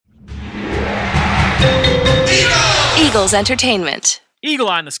Eagles Entertainment. Eagle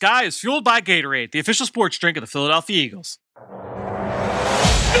Eye in the Sky is fueled by Gatorade, the official sports drink of the Philadelphia Eagles. Anything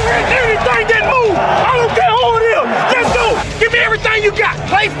that move, I don't care who it is. Let's go. Give me everything you got.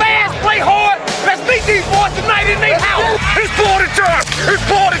 Play fast, play hard. Let's beat these boys tonight in their house. It's party time. It's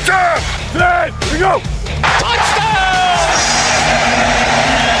party time. There we go. Touchdown!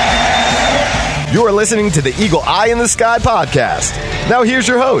 You're listening to the Eagle Eye in the Sky podcast. Now here's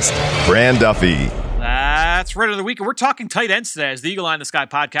your host, Fran Duffy. That's right of the week. And we're talking tight ends today as the Eagle Eye in the Sky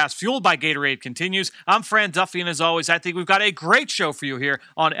podcast, fueled by Gatorade, continues. I'm Fran Duffy, and as always, I think we've got a great show for you here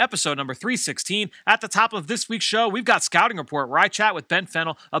on episode number 316. At the top of this week's show, we've got Scouting Report, where I chat with Ben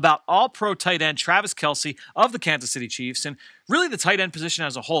Fennell about all-pro tight end Travis Kelce of the Kansas City Chiefs, and really the tight end position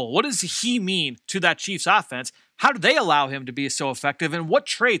as a whole. What does he mean to that Chiefs offense? How do they allow him to be so effective? And what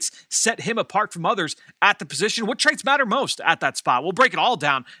traits set him apart from others at the position? What traits matter most at that spot? We'll break it all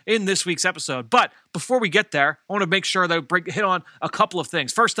down in this week's episode. But before we get there, I want to make sure that we hit on a couple of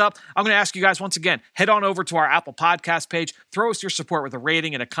things. First up, I'm going to ask you guys once again, head on over to our Apple Podcast page. Throw us your support with a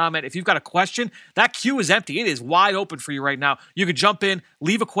rating and a comment. If you've got a question, that queue is empty. It is wide open for you right now. You can jump in,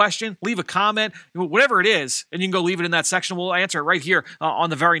 leave a question, leave a comment, whatever it is, and you can go leave it in that section. We'll answer it right here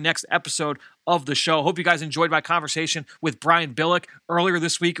on the very next episode of the show. Hope you guys enjoyed my conversation with Brian Billick earlier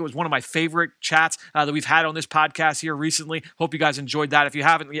this week. It was one of my favorite chats that we've had on this podcast here recently. Hope you guys enjoyed that. If you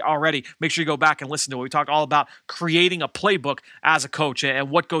haven't already, make sure you go back and listen to it. We talked all about creating a playbook as a coach and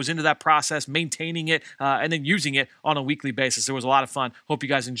what goes into that process, maintaining it, and then using it on a weekly basis. It was a lot of fun. Hope you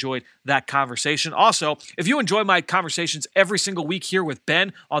guys enjoyed that conversation. Also, if you enjoy my conversations every single week here with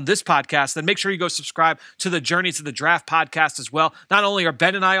Ben on this podcast, then make sure you go subscribe to the Journey to the Draft podcast as well. Not only are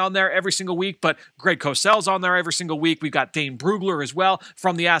Ben and I on there every single week, but Greg Cosell's on there every single week. We've got Dane Brugler as well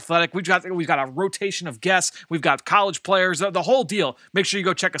from The Athletic. We've got a rotation of guests. We've got college players, the whole deal. Make sure you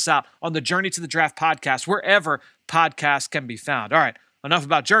go check us out on the Journey to the Draft podcast, wherever podcasts can be found. All right, enough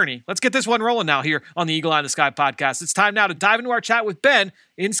about Journey. Let's get this one rolling now here on the Eagle Eye in the Sky podcast. It's time now to dive into our chat with Ben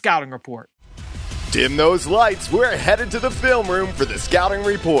in Scouting Report. Dim those lights. We're headed to the film room for the Scouting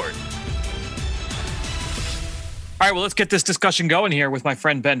Report. All right, well, let's get this discussion going here with my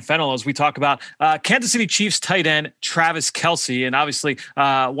friend Ben Fennell as we talk about Kansas City Chiefs tight end Travis Kelce, and obviously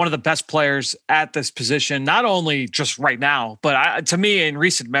one of the best players at this position, not only just right now, but to me in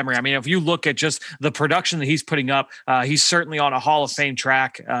recent memory. I mean, if you look at just the production that he's putting up, he's certainly on a Hall of Fame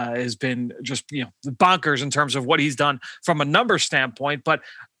track, has been just bonkers in terms of what he's done from a numbers standpoint. But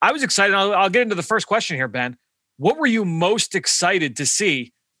I was excited. I'll get into the first question here, Ben. What were you most excited to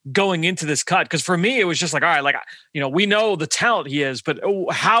see going into this cut? Because for me, it was just like, all right, we know the talent he is, but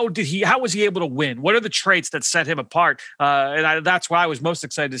how was he able to win? What are the traits that set him apart? That's why I was most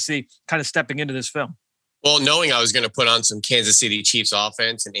excited to see kind of stepping into this film. Well, knowing I was going to put on some Kansas City Chiefs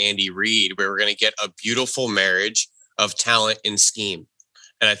offense and Andy Reid, we were going to get a beautiful marriage of talent and scheme.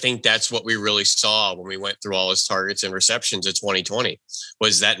 And I think that's what we really saw when we went through all his targets and receptions in 2020,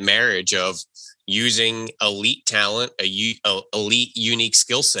 was that marriage of using elite talent, elite unique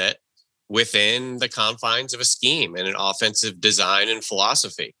skill set within the confines of a scheme and an offensive design and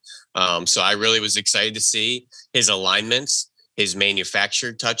philosophy. So I really was excited to see his alignments, his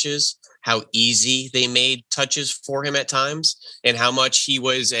manufactured touches, how easy they made touches for him at times, and how much he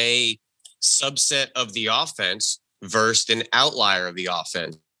was a subset of the offense versus an outlier of the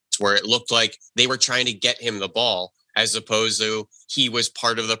offense, where it looked like they were trying to get him the ball, as opposed to he was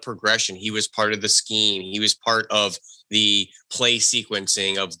part of the progression. He was part of the scheme. He was part of the play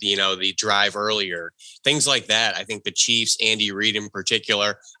sequencing of the drive earlier, things like that. I think the Chiefs, Andy Reid in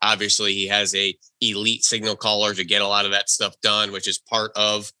particular, obviously he has a elite signal caller to get a lot of that stuff done, which is part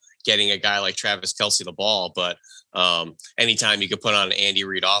of getting a guy like Travis Kelce the ball. But anytime you could put on an Andy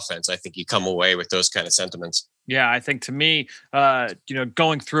Reid offense, I think you come away with those kind of sentiments. Yeah, I think to me,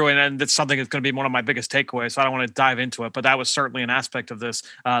 going through it, and that's something that's going to be one of my biggest takeaways, so I don't want to dive into it, but that was certainly an aspect of this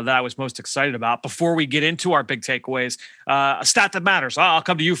that I was most excited about. Before we get into our big takeaways, a stat that matters. I'll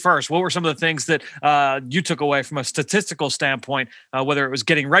come to you first. What were some of the things that you took away from a statistical standpoint, whether it was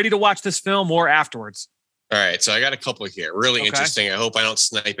getting ready to watch this film or afterwards? All right, so I got a couple here. Really interesting. I hope I don't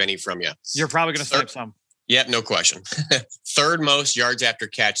snipe any from you. You're probably going to snipe some. Yep, no question. Third most yards after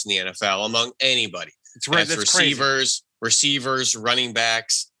catch in the NFL among anybody. It's right. That's receivers, running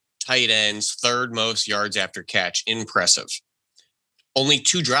backs, tight ends, third most yards after catch. Impressive. Only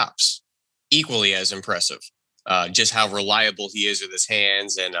 2 drops, equally as impressive. Just how reliable he is with his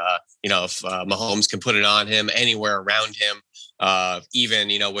hands. And, if Mahomes can put it on him anywhere around him, even,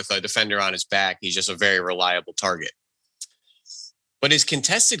 with a defender on his back, he's just a very reliable target. But his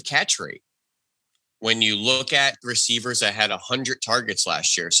contested catch rate, when you look at receivers that had 100 targets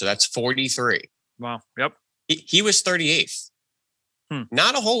last year, so that's 43. Wow. Yep. He was 38th.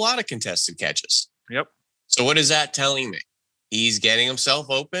 Not a whole lot of contested catches. Yep. So what is that telling me? He's getting himself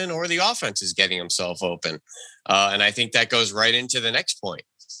open, or the offense is getting himself open. And I think that goes right into the next point.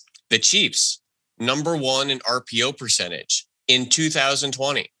 The Chiefs, number one in RPO percentage in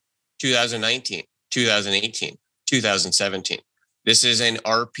 2020, 2019, 2018, 2017. This is an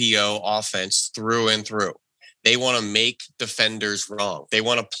RPO offense through and through. They want to make defenders wrong. They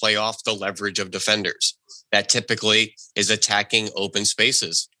want to play off the leverage of defenders. That typically is attacking open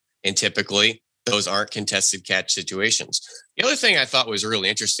spaces. And typically, those aren't contested catch situations. The other thing I thought was really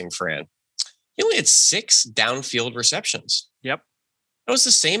interesting, Fran, he only had 6 downfield receptions. Yep. That was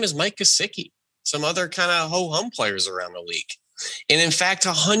the same as Mike Gesicki, some other kind of ho-hum players around the league. And in fact,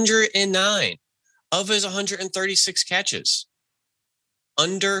 109 of his 136 catches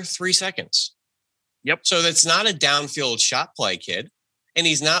under 3 seconds. Yep. So that's not a downfield shot play kid. And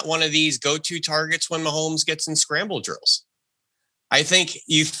he's not one of these go-to targets when Mahomes gets in scramble drills. I think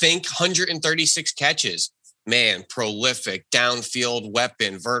you think 136 catches, man, prolific, downfield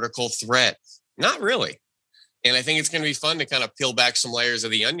weapon, vertical threat. Not really. And I think it's going to be fun to kind of peel back some layers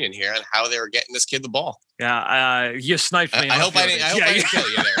of the onion here on how they were getting this kid the ball. Yeah, you sniped me. I hope I didn't kill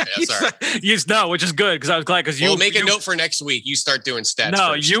you there. Yeah, sorry. No, which is good because I was glad because you. Well, make a note for next week. You start doing stats.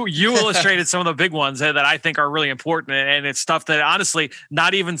 No, first. you illustrated some of the big ones that I think are really important, and it's stuff that honestly,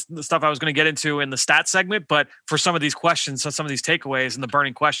 not even the stuff I was going to get into in the stats segment, but for some of these questions, some of these takeaways and the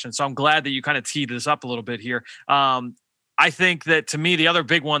burning questions. So I'm glad that you kind of teed this up a little bit here. I think that to me, the other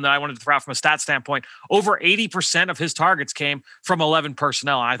big one that I wanted to throw out from a stat standpoint, over 80% of his targets came from 11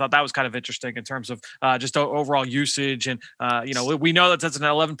 personnel. And I thought that was kind of interesting in terms of just overall usage. And, we know that that's an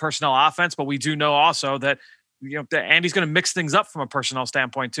 11 personnel offense, but we do know also that, Andy's going to mix things up from a personnel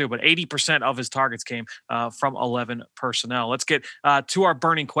standpoint too, but 80% of his targets came from 11 personnel. Let's get to our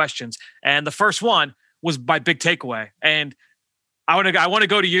burning questions. And the first one was by big takeaway. And I want to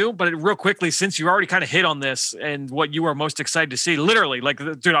go to you, but real quickly, since you already kind of hit on this and what you are most excited to see, literally, like,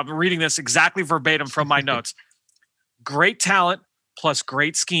 dude, I'm reading this exactly verbatim from my notes. Great talent plus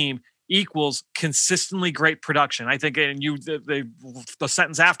great scheme equals consistently great production. I think, and the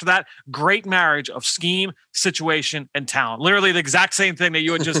sentence after that, great marriage of scheme, situation, and talent. Literally the exact same thing that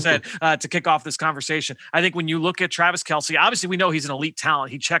you had just said to kick off this conversation. I think when you look at Travis Kelce, obviously we know he's an elite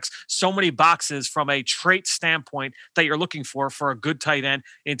talent. He checks so many boxes from a trait standpoint that you're looking for a good tight end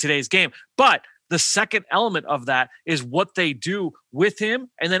in today's game. But the second element of that is what they do with him,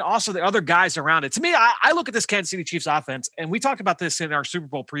 and then also the other guys around it. To me, I look at this Kansas City Chiefs offense, and we talked about this in our Super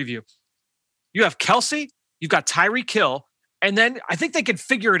Bowl preview. You have Kelce, you've got Tyreek Hill, and then I think they could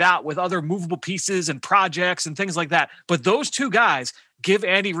figure it out with other movable pieces and projects and things like that. But those two guys give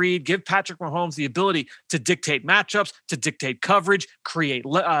Andy Reid, give Patrick Mahomes the ability to dictate matchups, to dictate coverage, create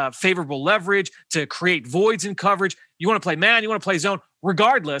favorable leverage, to create voids in coverage. You want to play man, you want to play zone.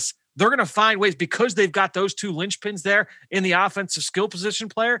 Regardless, they're going to find ways because they've got those two linchpins there in the offensive skill position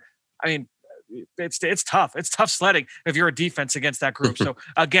player. I mean, it's tough. It's tough sledding if you're a defense against that group. So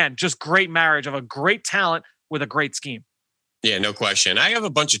again, just great marriage of a great talent with a great scheme. Yeah, no question. I have a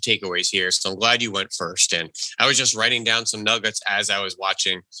bunch of takeaways here, so I'm glad you went first. And I was just writing down some nuggets as I was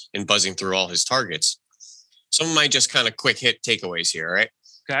watching and buzzing through all his targets. Some of my just kind of quick hit takeaways here, right?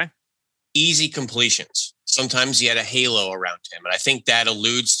 Okay. Easy completions. Sometimes he had a halo around him. And I think that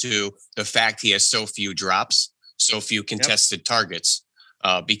alludes to the fact he has so few drops, so few contested targets.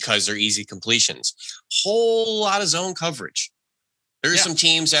 Because they're easy completions. Whole lot of zone coverage. There's some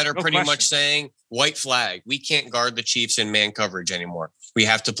teams that are pretty much saying, white flag, we can't guard the Chiefs in man coverage anymore. We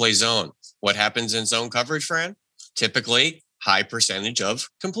have to play zone. What happens in zone coverage, Fran? Typically, high percentage of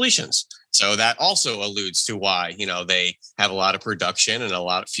completions. So that also alludes to why, they have a lot of production and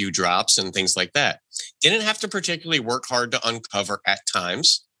a few drops and things like that. Didn't have to particularly work hard to uncover at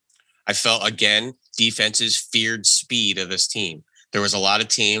times. I felt, again, defenses feared speed of this team. There was a lot of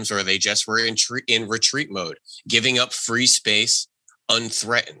teams where they just were in retreat mode, giving up free space,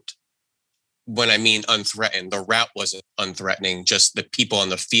 unthreatened. When I mean unthreatened, the route wasn't unthreatening. Just the people on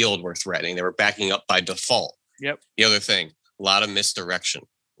the field were threatening. They were backing up by default. Yep. The other thing, a lot of misdirection,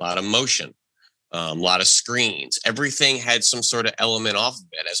 a lot of motion, a lot of screens. Everything had some sort of element off of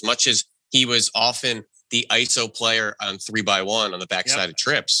it. As much as he was often the ISO player on 3x1 on the backside of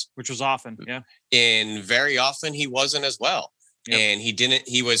trips. Which was often, yeah. And very often he wasn't as well. Yep. And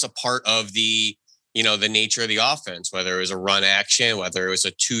he was a part of the nature of the offense, whether it was a run action, whether it was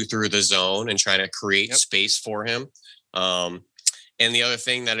a 2 through the zone and trying to create space for him. And the other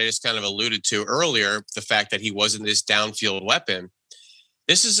thing that I just kind of alluded to earlier, the fact that he wasn't this downfield weapon.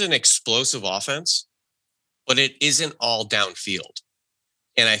 This is an explosive offense, but it isn't all downfield.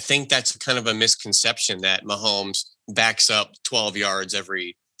 And I think that's kind of a misconception that Mahomes backs up 12 yards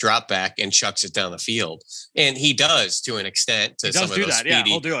every drop back and chucks it down the field. And he does to an extent to some of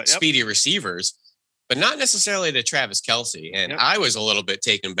those speedy receivers, but not necessarily to Travis Kelce. And I was a little bit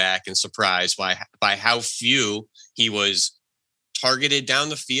taken back and surprised by how few he was targeted down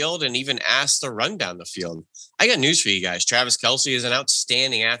the field and even asked to run down the field. I got news for you guys. Travis Kelce is an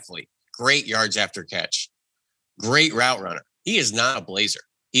outstanding athlete. Great yards after catch. Great route runner. He is not a blazer.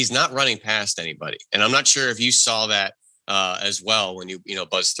 He's not running past anybody. And I'm not sure if you saw that as well when you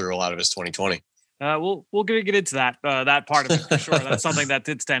buzzed through a lot of his 2020. We'll get into that part of it for sure. That's something that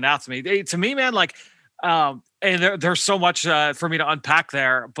did stand out to me. To me, man, like, and there's so much for me to unpack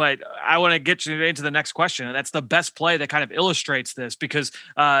there, but I want to get you into the next question. And that's the best play that kind of illustrates this, because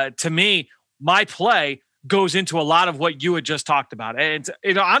to me, my play goes into a lot of what you had just talked about. And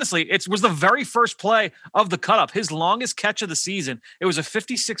honestly, it was the very first play of the cut up, his longest catch of the season. It was a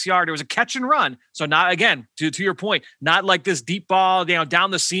 56-yard. It was a catch and run. So not, again, to your point, not like this deep ball,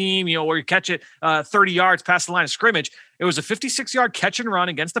 down the seam, where you catch it 30 yards past the line of scrimmage. It was a 56-yard catch and run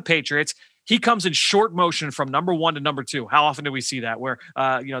against the Patriots. He comes in short motion from number 1 to number 2. How often do we see that? Where,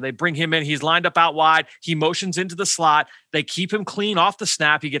 they bring him in, he's lined up out wide. He motions into the slot. They keep him clean off the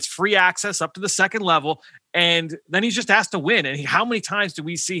snap. He gets free access up to the second level. And then he's just asked to win. And how many times do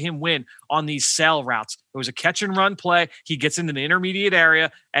we see him win on these sail routes? It was a catch and run play. He gets into the intermediate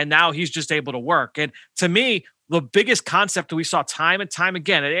area, and now he's just able to work. And to me, the biggest concept that we saw time and time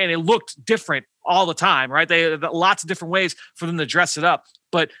again, and it looked different all the time, right? They lots of different ways for them to dress it up,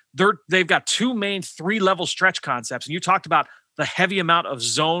 but they've got 2 main 3-level stretch concepts. And you talked about the heavy amount of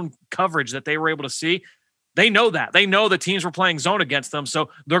zone coverage that they were able to see. They know that. They know the teams were playing zone against them, so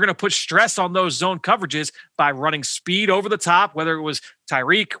they're going to put stress on those zone coverages by running speed over the top, whether it was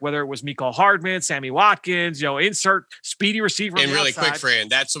Tyreek, whether it was Mecole Hardman, Sammy Watkins, insert speedy receiver. And really quick, Fran,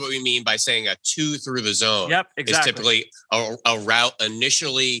 that's what we mean by saying a 2 through the zone. Yep, exactly. It's typically a route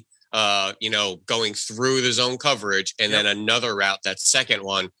initially, going through the zone coverage, and then another route, that second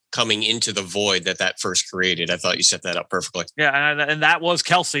one, coming into the void that first created. I thought you set that up perfectly. Yeah, and that was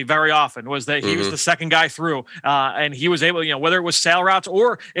Kelce very often, was that he was the second guy through, and he was able, whether it was sail routes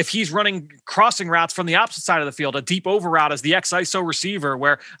or if he's running crossing routes from the opposite side of the field, a deep over route as the X-ISO receiver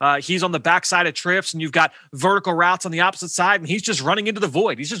where he's on the backside of trips and you've got vertical routes on the opposite side and he's just running into the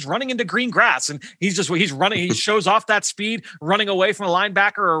void. He's just running into green grass and he's running. He shows off that speed, running away from a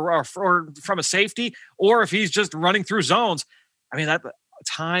linebacker or from a safety, or if he's just running through zones. I mean, that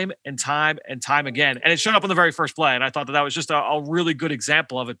time and time and time again. And it showed up on the very first play. And I thought that was just a really good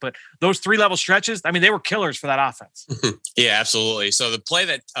example of it. But those 3-level stretches, I mean, they were killers for that offense. Yeah, absolutely. So the play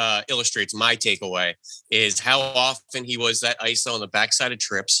that illustrates my takeaway is how often he was that ISO on the backside of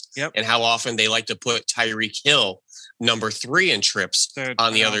trips, and how often they like to put Tyreek Hill number 3 in trips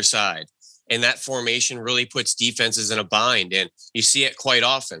on the other side. And that formation really puts defenses in a bind. And you see it quite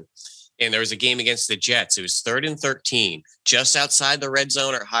often. And there was a game against the Jets. It was 3rd and 13, just outside the red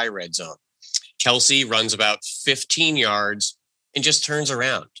zone or high red zone. Kelce runs about 15 yards and just turns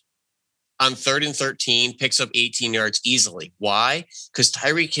around. On 3rd and 13, picks up 18 yards easily. Why? Because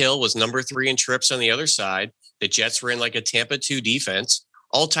Tyreek Hill was number 3 in trips on the other side. The Jets were in like a Tampa 2 defense.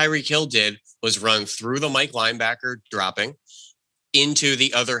 All Tyreek Hill did was run through the Mike linebacker, dropping into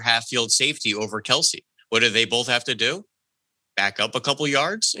the other half-field safety over Kelce. What did they both have to do? Back up a couple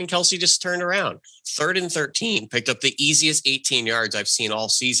yards, and Kelce just turned around. 3rd and 13, picked up the easiest 18 yards I've seen all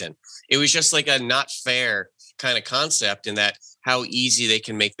season. It was just like a not fair kind of concept in that how easy they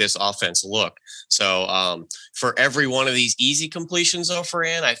can make this offense look. So for every one of these easy completions, though,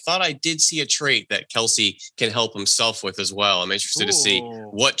 Fran, I thought I did see a trait that Kelce can help himself with as well. I'm interested to see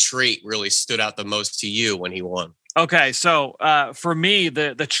what trait really stood out the most to you when he won. Okay, so for me,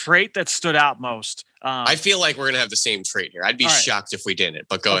 the trait that stood out most. I feel like we're going to have the same trait here. I'd be shocked if we didn't,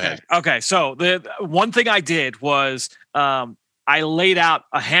 but go ahead. Okay, so the one thing I did was I laid out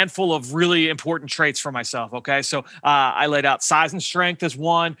a handful of really important traits for myself. Okay, so I laid out size and strength as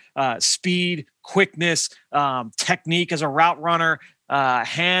one, speed, quickness, technique as a route runner,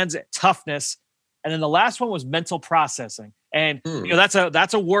 hands, toughness, and then the last one was mental processing. And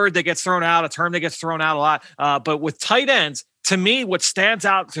that's a word that gets thrown out, a term that gets thrown out a lot. But with tight ends, to me, what stands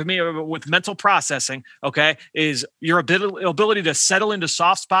out to me with mental processing, okay, is your ability to settle into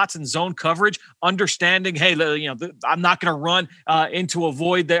soft spots and zone coverage, understanding, hey, I'm not going to run into a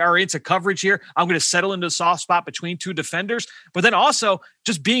void there or into coverage here. I'm going to settle into a soft spot between 2 defenders, but then also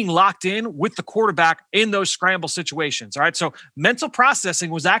just being locked in with the quarterback in those scramble situations. All right. So mental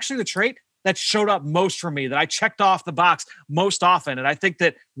processing was actually the trait that showed up most for me, that I checked off the box most often. And I think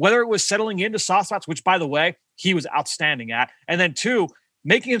that whether it was settling into soft spots, which by the way, he was outstanding at, and then 2,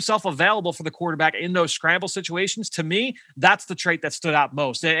 making himself available for the quarterback in those scramble situations, to me, that's the trait that stood out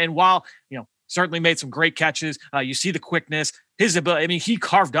most. And while, certainly made some great catches, you see the quickness, his ability. I mean, he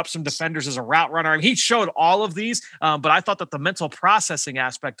carved up some defenders as a route runner. I mean, he showed all of these, but I thought that the mental processing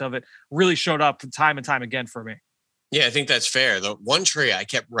aspect of it really showed up time and time again for me. Yeah, I think that's fair. The one trait I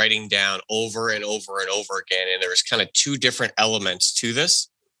kept writing down over and over and over again, and there was kind of two different elements to this,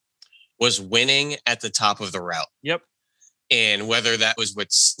 was winning at the top of the route. Yep. And whether that was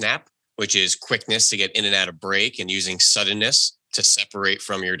with snap, which is quickness to get in and out of break, and using suddenness to separate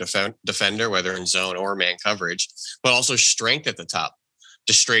from your defender, whether in zone or man coverage, but also strength at the top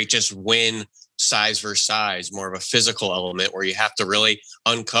to straight just win size versus size, more of a physical element where you have to really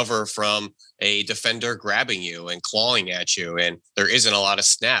uncover from a defender grabbing you and clawing at you. And there isn't a lot of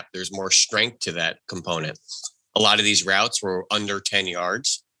snap. There's more strength to that component. A lot of these routes were under 10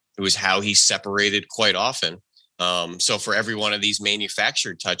 yards. It was how he separated quite often. So for every one of these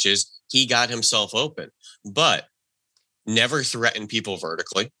manufactured touches, he got himself open, but never threatened people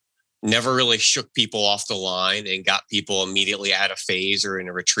vertically, never really shook people off the line and got people immediately out of phase or in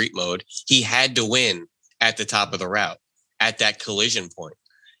a retreat mode. He had to win at the top of the route, at that collision point.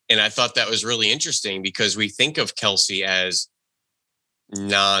 And I thought that was really interesting because we think of Kelce as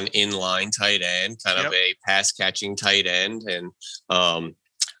non-inline tight end, kind of a pass catching tight end. And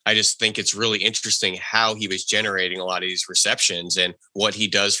I just think it's really interesting how he was generating a lot of these receptions and what he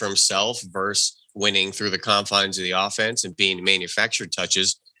does for himself versus winning through the confines of the offense and being manufactured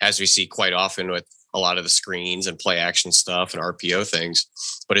touches, as we see quite often with a lot of the screens and play action stuff and RPO things.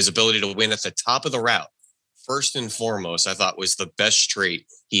 But his ability to win at the top of the route, first and foremost, I thought was the best trait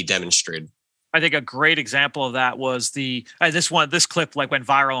he demonstrated. I think a great example of that was this clip like went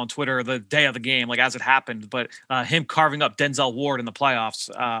viral on Twitter the day of the game, like as it happened, but him carving up Denzel Ward in the playoffs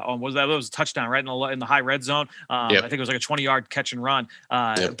that was a touchdown right in the high red zone. I think it was like a 20-yard catch and run.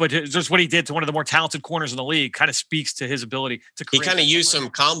 But just what he did to one of the more talented corners in the league kind of speaks to his ability to create. He kind of used some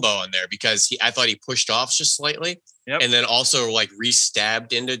combo in there because I thought he pushed off just slightly. Yep. And then also like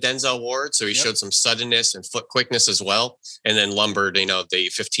re-stabbed into Denzel Ward. So he showed some suddenness and foot quickness as well. And then lumbered, the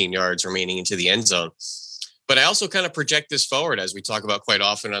 15 yards remaining into the end zone. But I also kind of project this forward as we talk about quite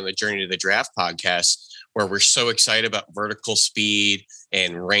often on the Journey to the Draft podcast, where we're so excited about vertical speed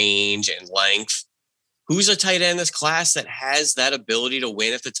and range and length. Who's a tight end in this class that has that ability to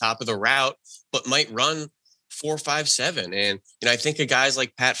win at the top of the route, but might run 4.57? And, I think of guys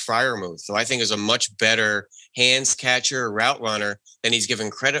like Pat Freiermuth, who I think is a much better hands catcher, route runner than he's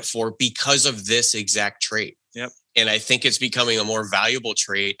given credit for because of this exact trait. Yep. And I think it's becoming a more valuable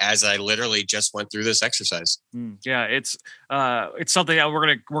trait as I literally just went through this exercise. Yeah, it's something that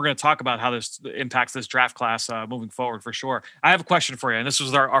we're gonna talk about how this impacts this draft class moving forward for sure. I have a question for you, and this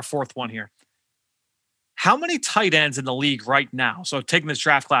was our fourth one here. How many tight ends in the league right now? So taking this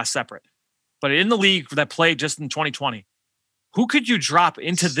draft class separate, but in the league that played just in 2020, who could you drop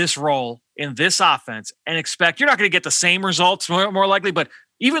into this role in this offense and expect you're not going to get the same results more likely, but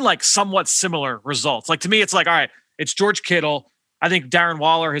even like somewhat similar results? Like to me, it's like, all right, it's George Kittle. I think Darren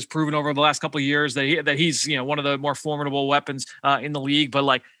Waller has proven over the last couple of years that he's one of the more formidable weapons in the league. But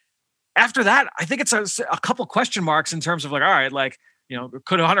like after that, I think it's a couple question marks in terms of like, all right, like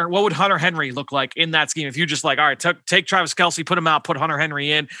what would Hunter Henry look like in that scheme if you just like, all right, take Travis Kelce, put him out, put Hunter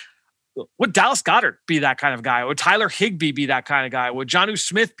Henry in. Would Dallas Goedert be that kind of guy? Would Tyler Higbee be that kind of guy? Would Jonnu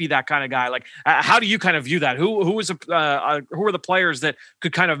Smith be that kind of guy? Like, how do you kind of view that? Who are the players that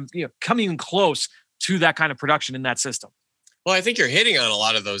could kind of come even close to that kind of production in that system? Well, I think you're hitting on a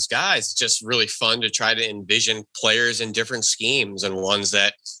lot of those guys. It's just really fun to try to envision players in different schemes and ones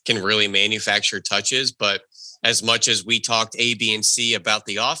that can really manufacture touches. But as much as we talked A, B, and C about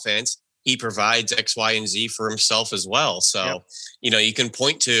the offense, he provides X, Y, and Z for himself as well. So, you can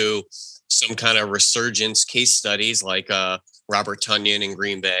point to some kind of resurgence case studies like Robert Tonyan in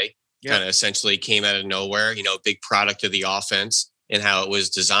Green Bay, kind of essentially came out of nowhere, big product of the offense and how it was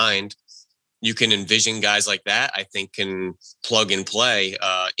designed. You can envision guys like that, I think, can plug and play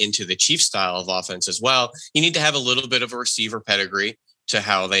into the Chiefs style of offense as well. You need to have a little bit of a receiver pedigree to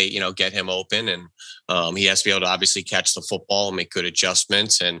how they, get him open. And he has to be able to obviously catch the football and make good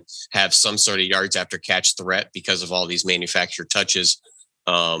adjustments and have some sort of yards after catch threat because of all these manufactured touches.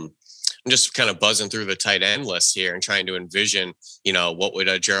 I'm just kind of buzzing through the tight end list here and trying to envision, what would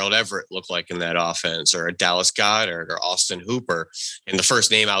a Gerald Everett look like in that offense, or a Dallas Goedert or Austin Hooper. And the first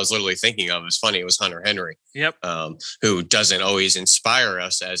name I was literally thinking of, is funny, it was Hunter Henry, who doesn't always inspire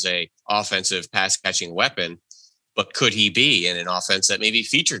us as a offensive pass catching weapon. but could he be in an offense that maybe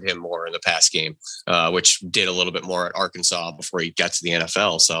featured him more in the past game, which did a little bit more at Arkansas before he got to the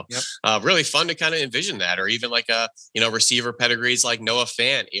NFL. So really fun to kind of envision that, or even like receiver pedigrees like Noah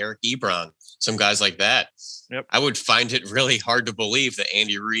Fant, Eric Ebron, some guys like that. Yep. I would find it really hard to believe that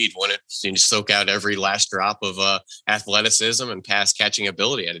Andy Reid wouldn't soak out every last drop of athleticism and pass catching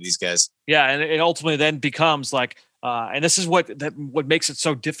ability out of these guys. Yeah, and it ultimately then becomes like, and this is what makes it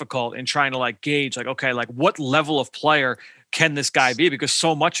so difficult in trying to like gauge, like, okay, like what level of player can this guy be? Because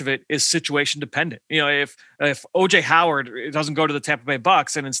so much of it is situation dependent. If OJ Howard doesn't go to the Tampa Bay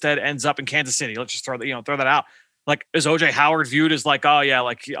Bucks and instead ends up in Kansas City, let's just throw that out. Like, is OJ Howard viewed as like, oh yeah,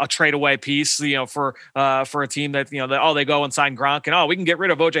 like a trade away piece, for a team that, they go and sign Gronk and, we can get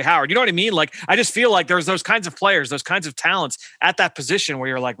rid of OJ Howard. You know what I mean? Like, I just feel like there's those kinds of players, those kinds of talents at that position where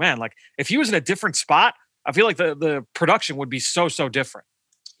you're like, man, like if he was in a different spot, I feel like the production would be so different.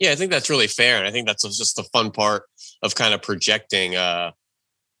 Yeah, I think that's really fair. And I think that's just the fun part of kind of projecting,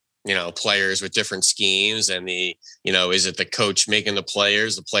 players with different schemes and is it the coach making the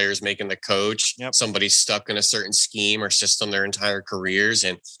players making the coach? Yep. Somebody's stuck in a certain scheme or system their entire careers.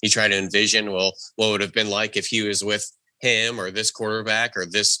 And you try to envision, well, what would have been like if he was with him or this quarterback or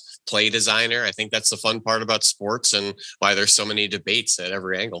this play designer. I think that's the fun part about sports and why there's so many debates at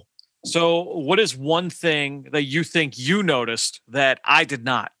every angle. So what is one thing that you think you noticed that I did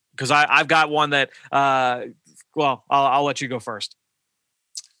not? Because I've got one that, I'll let you go first.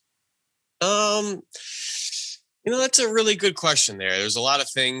 That's a really good question there. There's a lot of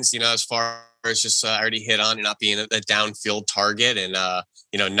things, as far as just I already hit on not being a downfield target and,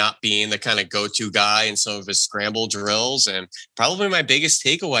 not being the kind of go-to guy in some of his scramble drills. And probably my biggest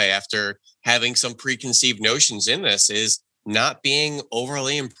takeaway after having some preconceived notions in this is not being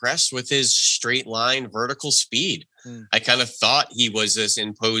overly impressed with his straight line vertical speed. I kind of thought he was this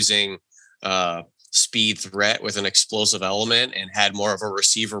imposing speed threat with an explosive element and had more of a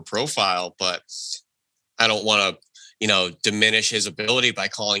receiver profile, but I don't want to, diminish his ability by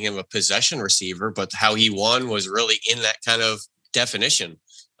calling him a possession receiver, but how he won was really in that kind of definition.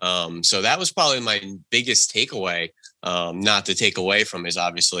 So that was probably my biggest takeaway, not to take away from his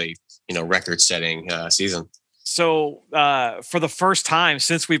obviously, record-setting season. So for the first time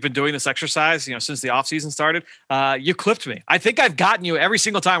since we've been doing this exercise, since the offseason started, you clipped me. I think I've gotten you every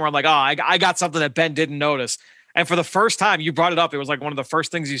single time where I'm like, I got something that Ben didn't notice. And for the first time you brought it up, it was like one of the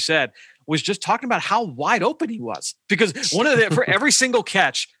first things you said was just talking about how wide open he was. Because for every single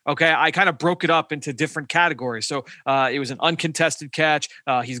catch, okay, I kind of broke it up into different categories. So it was an uncontested catch.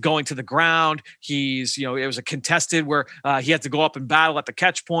 He's going to the ground. It was a contested where he had to go up and battle at the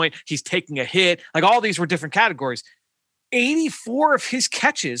catch point. He's taking a hit. Like all these were different categories. 84 of his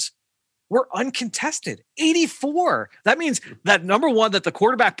catches were uncontested. 84. That means that number one, that the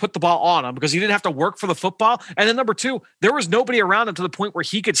quarterback put the ball on him because he didn't have to work for the football. And then number two, there was nobody around him to the point where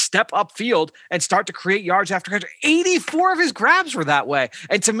he could step upfield and start to create yards after catch. 84 of his grabs were that way.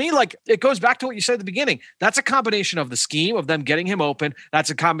 And to me, like, it goes back to what you said at the beginning. That's a combination of the scheme of them getting him open.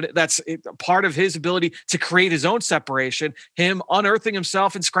 That's part of his ability to create his own separation, him unearthing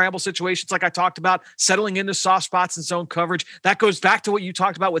himself in scramble situations like I talked about, settling into soft spots and zone coverage. That goes back to what you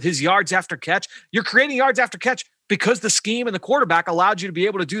talked about with his yards after catch. You're creating yards after catch because the scheme and the quarterback allowed you to be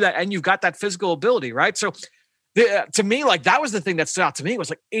able to do that, and you've got that physical ability, right? So to me, like, that was the thing that stood out to me, was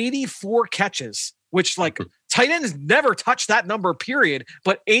like 84 catches, which like tight ends never touched that number, period,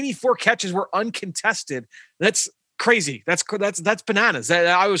 but 84 catches were uncontested. That's crazy. That's bananas.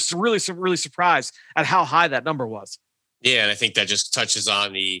 I was really, really surprised at how high that number was. Yeah, and I think that just touches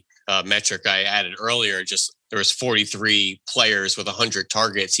on the metric I added earlier. Just there was 43 players with 100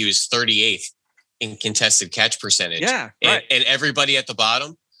 targets. He was 38th in contested catch percentage. Yeah, right. And everybody at the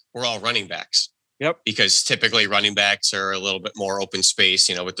bottom were all running backs. Yep. Because typically running backs are a little bit more open space,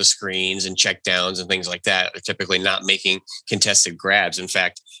 with the screens and check downs and things like that. They're typically not making contested grabs. In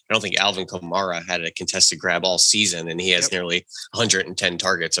fact, I don't think Alvin Kamara had a contested grab all season, and he has nearly 110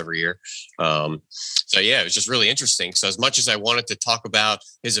 targets every year. So yeah, it was just really interesting. So as much as I wanted to talk about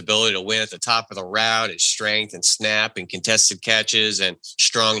his ability to win at the top of the route, his strength and snap and contested catches and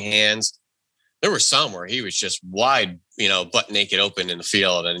strong hands, there were some where he was just wide, butt naked open in the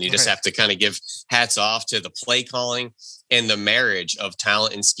field. And you just have to kind of give hats off to the play calling and the marriage of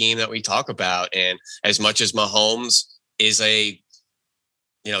talent and scheme that we talk about. And as much as Mahomes is a,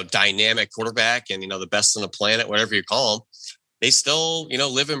 dynamic quarterback and, the best on the planet, whatever you call him, they still,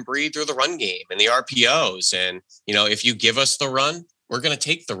 live and breathe through the run game and the RPOs. And, if you give us the run, we're going to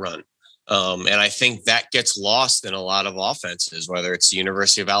take the run. And I think that gets lost in a lot of offenses, whether it's the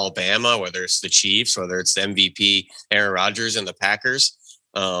University of Alabama, whether it's the Chiefs, whether it's the MVP Aaron Rodgers and the Packers.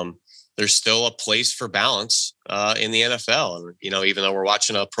 there's still a place for balance in the NFL. And, even though we're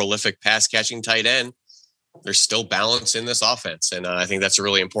watching a prolific pass catching tight end, there's still balance in this offense. And I think that's a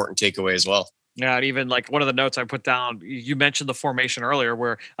really important takeaway as well. Yeah, and even like one of the notes I put down, you mentioned the formation earlier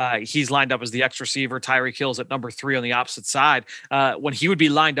where he's lined up as the X receiver. Tyreek Hill's at number 3 on the opposite side. When he would be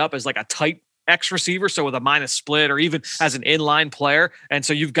lined up as like a tight X receiver, so with a minus split or even as an inline player. And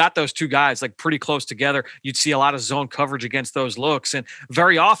so you've got those two guys like pretty close together. You'd see a lot of zone coverage against those looks. And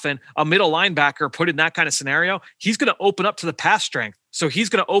very often a middle linebacker put in that kind of scenario, he's going to open up to the pass strength. So he's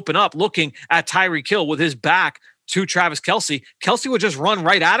going to open up looking at Tyreek Hill with his back to Travis Kelce. Kelce would just run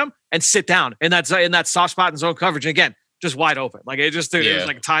right at him and sit down in that soft spot and zone coverage. And again, just wide open. Like it was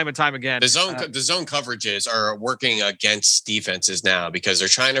like time and time again. The zone coverages are working against defenses now because they're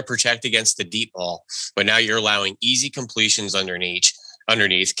trying to protect against the deep ball, but now you're allowing easy completions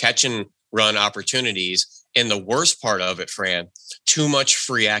underneath catch and run opportunities. And the worst part of it, Fran, too much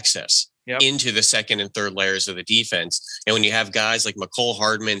free access into the second and third layers of the defense. And when you have guys like Mecole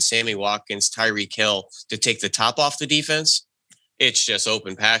Hardman, Sammy Watkins, Tyreek Hill to take the top off the defense, it's just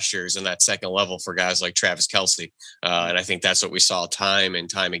open pastures in that second level for guys like Travis Kelce. And I think that's what we saw time and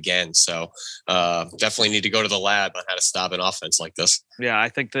time again. So definitely need to go to the lab on how to stop an offense like this. Yeah, I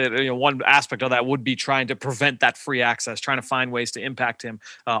think that one aspect of that would be trying to prevent that free access, trying to find ways to impact him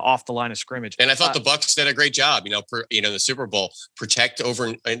off the line of scrimmage. And I thought the Bucs did a great job, the Super Bowl, protect over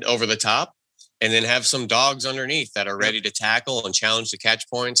the top, and then have some dogs underneath that are ready to tackle and challenge the catch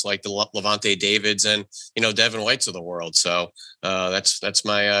points like the Levante Davids and, Devin Whites of the world. So that's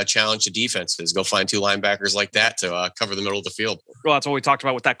my challenge to defenses. Go find 2 linebackers like that to cover the middle of the field. Well, that's what we talked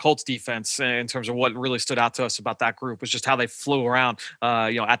about with that Colts defense in terms of what really stood out to us about that group was just how they flew around,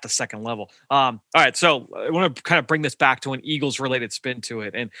 at the second level. All right. So I want to kind of bring this back to an Eagles related spin to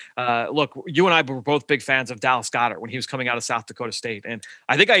it. And look, you and I were both big fans of Dallas Goedert when he was coming out of South Dakota State. And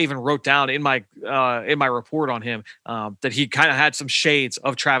I think I even wrote down in my report on him that he kind of had some shades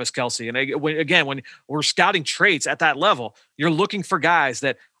of Travis Kelce. And when we're scouting traits at that level, you're looking for guys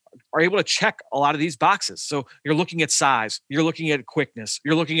that are able to check a lot of these boxes. So you're looking at size, you're looking at quickness,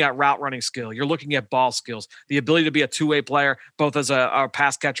 you're looking at route running skill, you're looking at ball skills, the ability to be a two-way player, both as a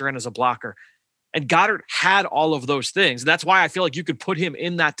pass catcher and as a blocker. And Goddard had all of those things. And that's why I feel like you could put him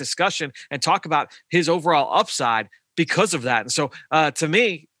in that discussion and talk about his overall upside because of that. And so to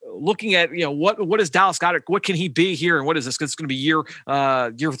me, looking at, what is Dallas Goedert? What can he be here? And what is this? Because it's going to be year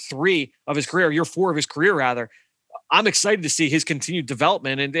 3 of his career, year 4 of his career, rather. I'm excited to see his continued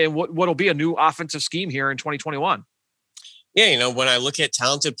development and what'll be a new offensive scheme here in 2021. Yeah, when I look at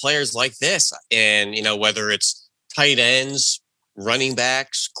talented players like this and, whether it's tight ends, running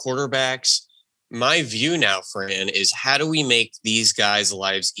backs, quarterbacks, my view now, Fran, is how do we make these guys'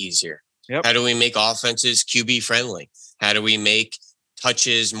 lives easier? Yep. How do we make offenses QB friendly? How do we make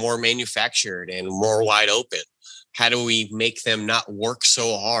touches more manufactured and more wide open? How do we make them not work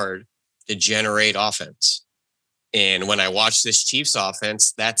so hard to generate offense? And when I watch this Chiefs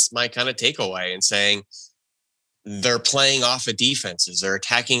offense, that's my kind of takeaway and saying they're playing off of defenses. They're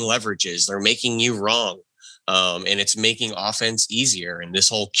attacking leverages. They're making you wrong. And it's making offense easier. And this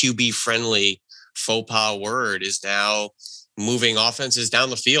whole QB friendly faux pas word is now moving offenses down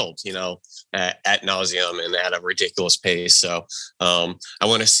the field, at nauseum and at a ridiculous pace. So I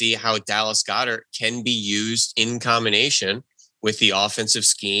want to see how Dallas Goedert can be used in combination with the offensive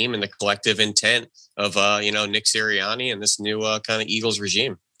scheme and the collective intent of, Nick Sirianni and this new kind of Eagles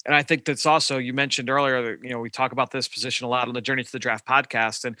regime. And I think that's also, you mentioned earlier that, we talk about this position a lot on the Journey to the Draft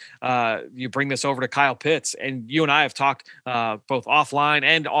podcast. And you bring this over to Kyle Pitts. And you and I have talked both offline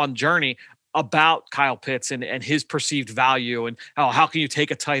and on Journey about Kyle Pitts and his perceived value and how can you take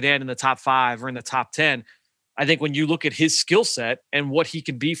a tight end in the top 5 or in the top 10. I think when you look at his skill set and what he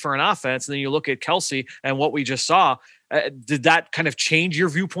can be for an offense, and then you look at Kelce and what we just saw, did that kind of change your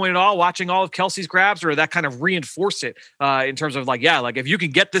viewpoint at all watching all of Kelce's grabs, or did that kind of reinforce it in terms of if you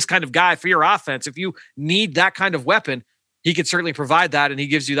can get this kind of guy for your offense, if you need that kind of weapon, he could certainly provide that, and he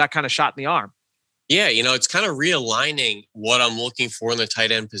gives you that kind of shot in the arm. Yeah, it's kind of realigning what I'm looking for in the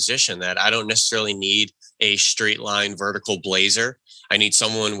tight end position, that I don't necessarily need a straight line vertical blazer. I need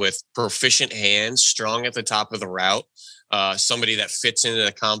someone with proficient hands, strong at the top of the route, somebody that fits into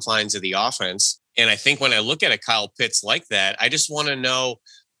the confines of the offense. And I think when I look at a Kyle Pitts like that, I just want to know,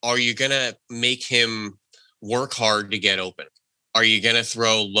 are you going to make him work hard to get open? Are you going to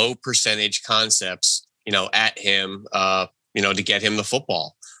throw low percentage concepts, at him, to get him the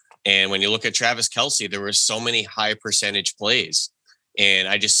football? And when you look at Travis Kelce, there were so many high percentage plays. And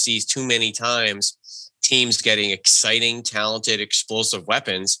I just see too many times teams getting exciting, talented, explosive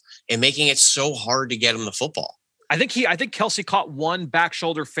weapons and making it so hard to get them the football. I think Kelce caught one back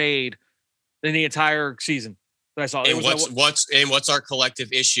shoulder fade in the entire season that I saw. And what's our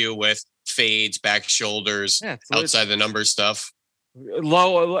collective issue with fades, back shoulders, outside the numbers stuff?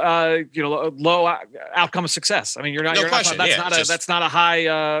 Low outcome of success. I mean, that's not a high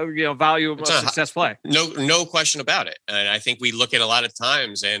value of success play. No question about it. And I think we look at a lot of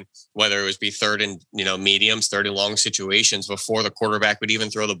times, and whether it was be third and mediums, third and long situations, before the quarterback would even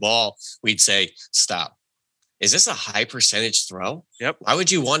throw the ball, we'd say, stop. Is this a high percentage throw? Yep. Why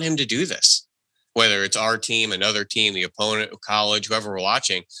would you want him to do this? Whether it's our team, another team, the opponent, college, whoever we're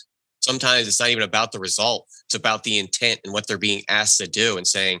watching. Sometimes it's not even about the result. It's about the intent and what they're being asked to do, and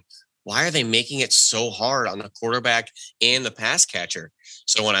saying, why are they making it so hard on the quarterback and the pass catcher?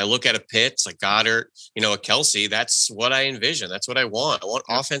 So when I look at a Pitts, like Goddard, a Kelce, that's what I envision. That's what I want. I want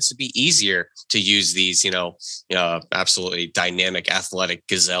offense to be easier to use these, absolutely dynamic, athletic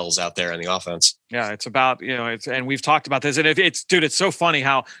gazelles out there in the offense. Yeah, it's about, and we've talked about this, and it's so funny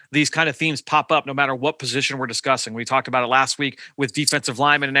how these kind of themes pop up no matter what position we're discussing. We talked about it last week with defensive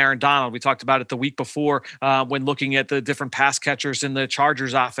lineman and Aaron Donald. We talked about it the week before when looking at the different pass catchers in the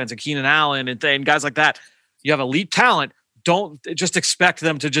Chargers offense and Keenan Allen and guys like that. You have elite talent. Don't just expect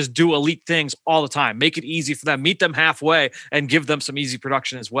them to just do elite things all the time. Make it easy for them. Meet them halfway and give them some easy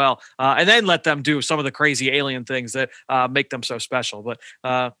production as well. And then let them do some of the crazy alien things that make them so special. But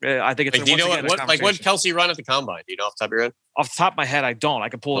I think it's do you know what Kelce run at the combine? Do you know off the top of your head? Off the top of my head, I don't. I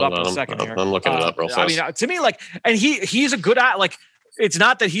can pull it up in a second here. I'm looking it up real fast. I mean, to me, and he's a good it's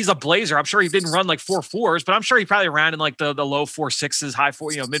not that he's a blazer. I'm sure he didn't run 4.4s, but I'm sure he probably ran in the low 4.6s, high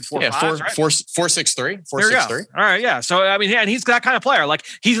 4, mid 4.5s. Yeah, 4.63. 4.63. All right, yeah. So I mean, and he's that kind of player.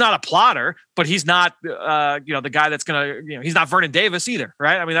 He's not a plotter, but he's not the guy that's gonna he's not Vernon Davis either,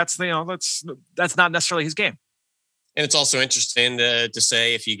 right? I mean, that's not necessarily his game. And it's also interesting to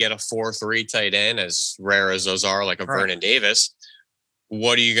say, if you get a 4.3 tight end, as rare as those are, like a Vernon Davis,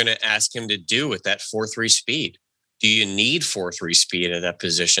 what are you going to ask him to do with that 4.3 speed? Do you need 4.3 speed at that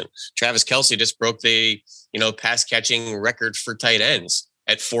position? Travis Kelce just broke the, pass catching record for tight ends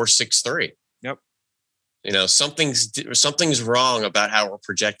at 4.63. Yep. Something's wrong about how we're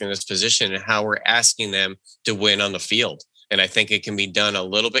projecting this position and how we're asking them to win on the field. And I think it can be done a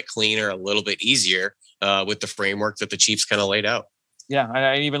little bit cleaner, a little bit easier with the framework that the Chiefs kind of laid out. Yeah.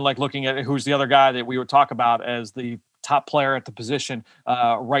 I even like looking at who's the other guy that we would talk about as the top player at the position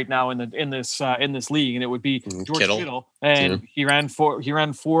right now in this league, and it would be George Kittle, and he ran low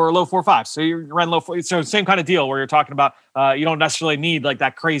 4.5. So you ran low 4. So same kind of deal where you're talking about you don't necessarily need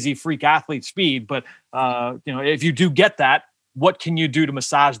that crazy freak athlete speed, but if you do get that, what can you do to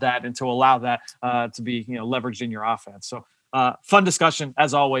massage that and to allow that to be leveraged in your offense? So fun discussion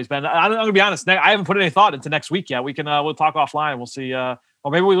as always, Ben. I'm going to be honest, I haven't put any thought into next week yet. We can we'll talk offline. We'll see. Or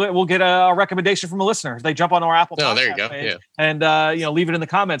maybe we'll get a recommendation from a listener. If they jump on our Apple podcast there you go. page and leave it in the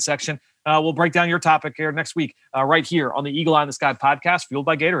comment section. We'll break down your topic here next week, right here on the Eagle Eye in the Sky podcast, fueled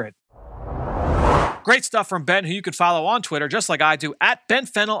by Gatorade. Great stuff from Ben, who you could follow on Twitter, just like I do, at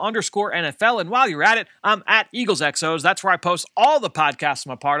 @BenFennel_NFL. And while you're at it, I'm at EaglesXOs. That's where I post all the podcasts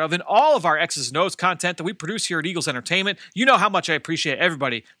I'm a part of and all of our X's and O's content that we produce here at Eagles Entertainment. You know how much I appreciate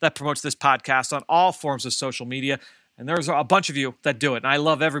everybody that promotes this podcast on all forms of social media. And there's a bunch of you that do it. And I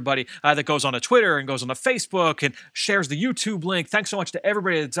love everybody that goes on to Twitter and goes on to Facebook and shares the YouTube link. Thanks so much to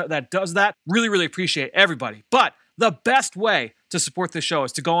everybody that does that. Really, really appreciate everybody. But the best way to support this show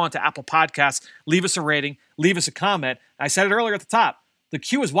is to go on to Apple Podcasts, leave us a rating, leave us a comment. I said it earlier at the top. The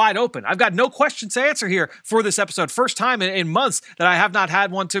queue is wide open. I've got no questions to answer here for this episode. First time in months that I have not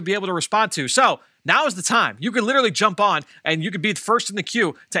had one to be able to respond to. So now is the time. You can literally jump on and you could be the first in the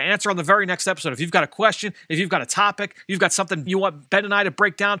queue to answer on the very next episode. If you've got a question, if you've got a topic, you've got something you want Ben and I to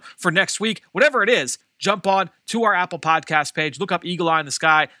break down for next week, whatever it is, jump on to our Apple Podcast page. Look up Eagle Eye in the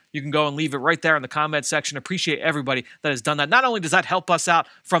Sky. You can go and leave it right there in the comment section. Appreciate everybody that has done that. Not only does that help us out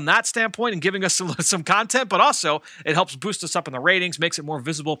from that standpoint and giving us some content, but also it helps boost us up in the ratings, makes it more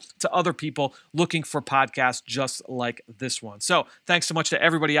visible to other people looking for podcasts just like this one. So thanks so much to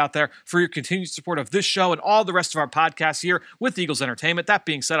everybody out there for your continued support of this show and all the rest of our podcasts here with Eagles Entertainment. That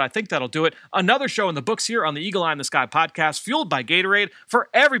being said, I think that'll do it. Another show in the books here on the Eagle Eye in the Sky podcast, fueled by Gatorade. For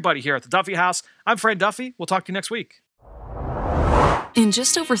everybody here at the Duffy House, I'm Fran Duffy. We'll talk to you next week. In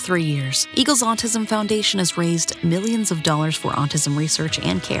just over 3 years, Eagles Autism Foundation has raised millions of dollars for autism research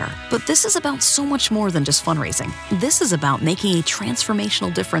and care. But this is about so much more than just fundraising. This is about making a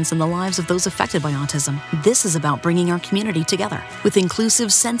transformational difference in the lives of those affected by autism. This is about bringing our community together. With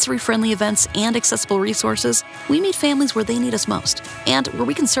inclusive, sensory-friendly events and accessible resources, we meet families where they need us most and where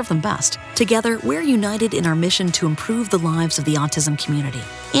we can serve them best. Together, we're united in our mission to improve the lives of the autism community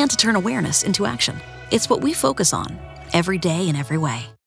and to turn awareness into action. It's what we focus on every day in every way.